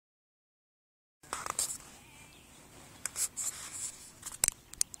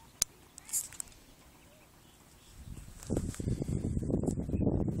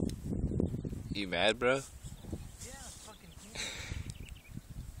You mad, bro? Yeah, fucking heated.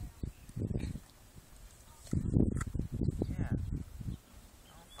 Yeah. I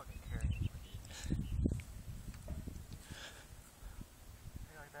don't fucking care anymore, dude.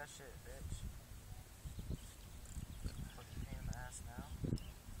 You like that shit, bitch? Fucking pain in the ass now?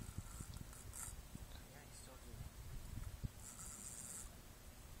 Yeah, you still do.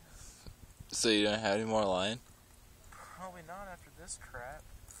 So you don't have any more line? Probably not after this crap.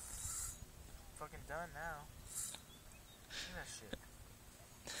 Fucking done now. Look at that shit.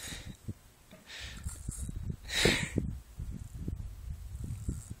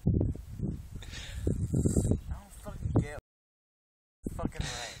 I don't fucking get fucking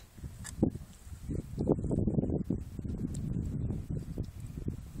right.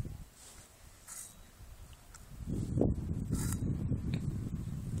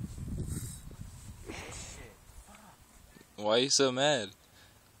 This shit. Fuck. Why are you so mad?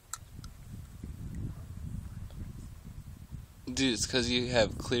 Dude, it's because you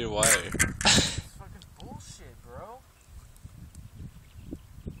have clear wire. It's fucking bullshit, bro.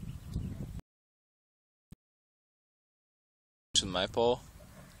 To my pole?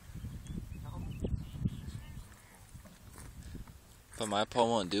 No. But my pole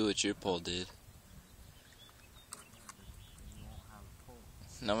won't do what your pole did. You won't have a pole.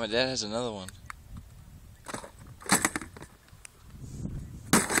 No, my dad has another one.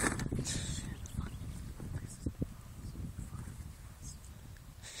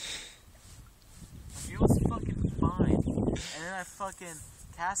 It was fucking fine. And then I fucking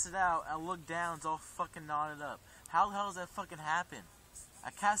cast it out, I look down, it's all fucking knotted up. How the hell does that fucking happen?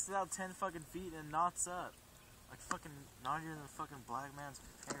 I cast it out 10 fucking feet and it knots up. Like fucking knottier than a fucking black man's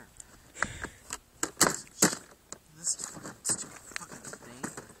hair. This fucking stupid fucking thing.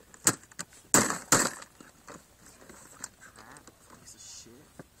 Crap, piece of shit.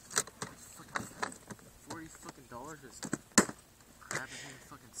 Fucking $40 fucking dollars is crap and him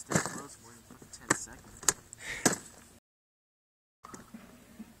fucking step close more than fucking 10 seconds.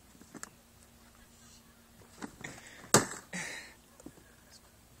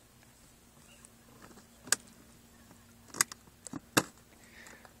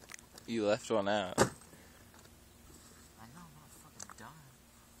 You left one out. I know, I'm not fucking done.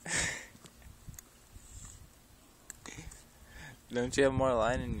 Don't you have more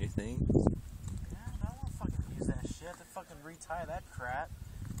line in your thing? Yeah, I don't want to fucking use that shit. I have to fucking retie that crap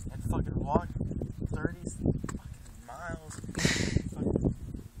and fucking walk 30 fucking miles. Fucking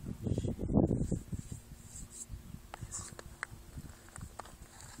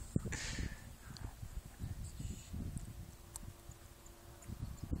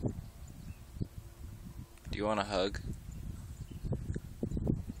Do you want a hug?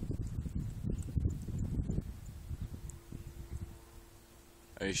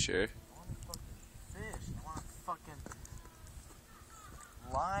 Are you sure? I want a fucking fish. I want a fucking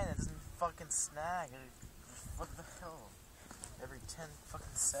line that doesn't fucking snag. What the hell? Every 10 fucking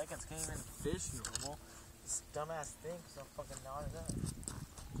seconds, can't even fish normal. This dumbass thing so fucking knotted up.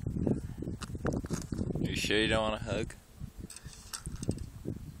 Are you sure you don't want a hug?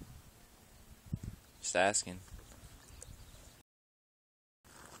 Just asking.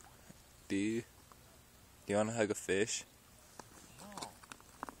 Do you want to hug a fish? No.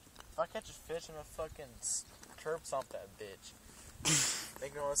 If I catch a fish, I'm gonna fucking curb stomp that bitch.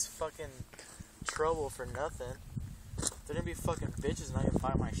 Making all this fucking trouble for nothing. They're gonna be fucking bitches and I can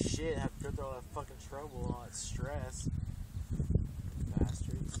buy my shit and have to go through all that fucking trouble and all that stress.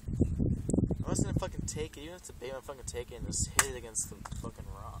 Bastards. I'm just gonna fucking take it, even if it's a bait, I'm fucking take it and just hit it against the fucking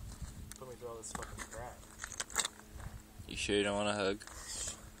rock. Put me through all this fucking crap. You sure you don't want a hug?